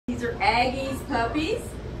Aggie's puppies,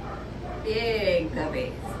 big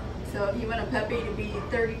puppies. So if you want a puppy to be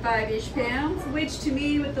 35-ish pounds, which to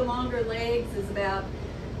me with the longer legs is about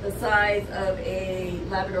the size of a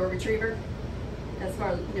Labrador Retriever, as far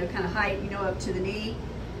as, you know, kind of height, you know, up to the knee,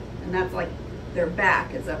 and that's like their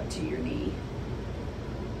back is up to your knee.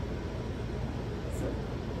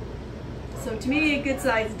 So to me, a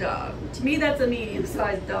good-sized dog. To me, that's a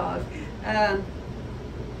medium-sized dog,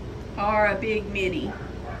 or a big mini.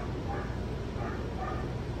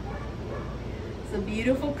 Some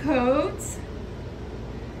beautiful coats.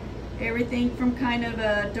 Everything from kind of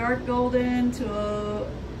a dark golden to a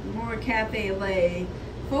more cafe au lait.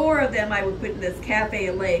 4 of them I would put in this cafe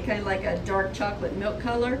au lait, kind of like a dark chocolate milk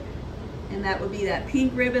color. And that would be that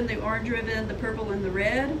pink ribbon, the orange ribbon, the purple, and the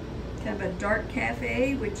red. Kind of a dark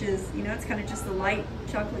cafe, which is, you know, it's kind of just a light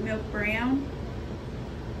chocolate milk brown.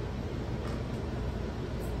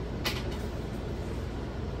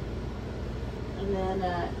 And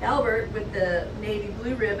then Albert with the navy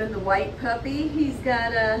blue ribbon, the white puppy. He's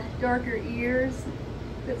got darker ears,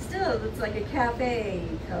 but still it's like a cafe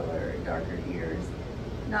color, darker ears.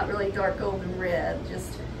 Not really dark golden red,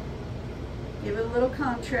 just give it a little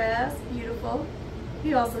contrast, beautiful.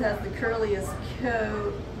 He also has the curliest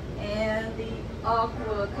coat and the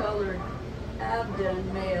aqua colored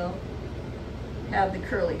Abdon male have the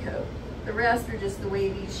curly coat. The rest are just the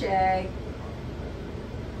wavy shag.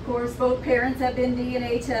 Of course, both parents have been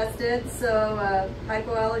DNA tested, so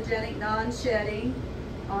hypoallergenic, non-shedding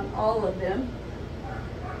on all of them.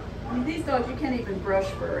 I mean, these dogs, you can't even brush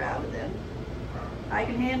fur out of them. I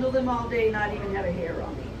can handle them all day, not even have a hair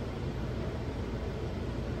on me.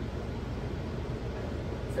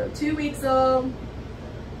 So 2 weeks old,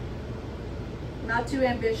 not too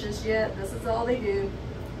ambitious yet. This is all they do.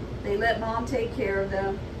 They let mom take care of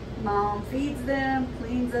them. Mom feeds them,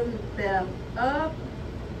 cleans them up.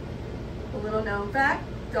 A little known fact,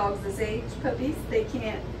 dogs this age, puppies, they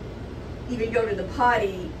can't even go to the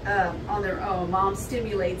potty on their own. Mom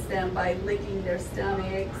stimulates them by licking their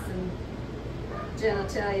stomachs and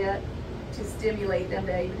genitalia to stimulate them.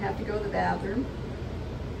 They even have to go to the bathroom.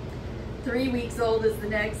 3 weeks old is the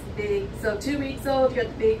next big, so 2 weeks old, you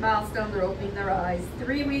got the big milestone, they're opening their eyes.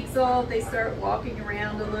 3 weeks old, they start walking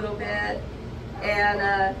around a little bit,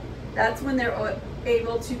 and that's when they're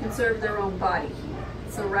able to conserve their own body heat.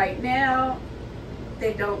 So right now,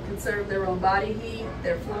 they don't conserve their own body heat.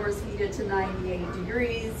 Their floor is heated to 98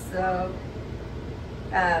 degrees, so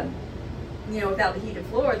you know, without the heated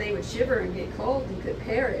floor, they would shiver and get cold and could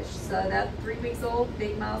perish. So that 3 weeks old,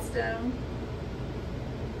 big milestone.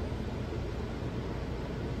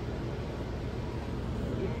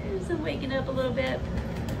 Here's them waking up a little bit.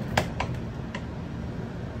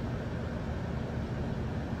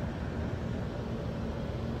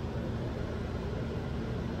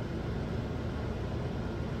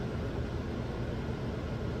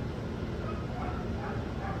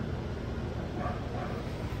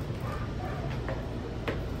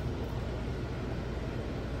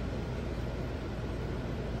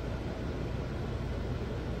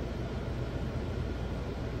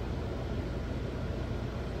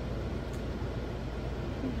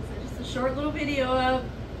 Short little video of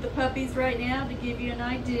the puppies right now to give you an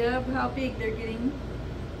idea of how big they're getting.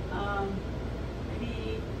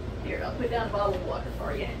 Maybe here, I'll put down a bottle of water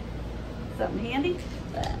for you. Something handy.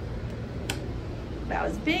 About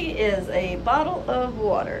as big as a bottle of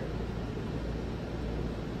water.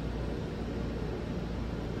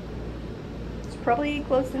 It's probably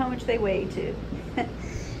close to how much they weigh too.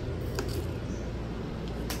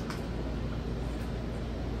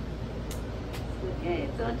 Okay,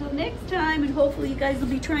 so until next time, and hopefully you guys will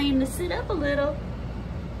be trying to sit up a little.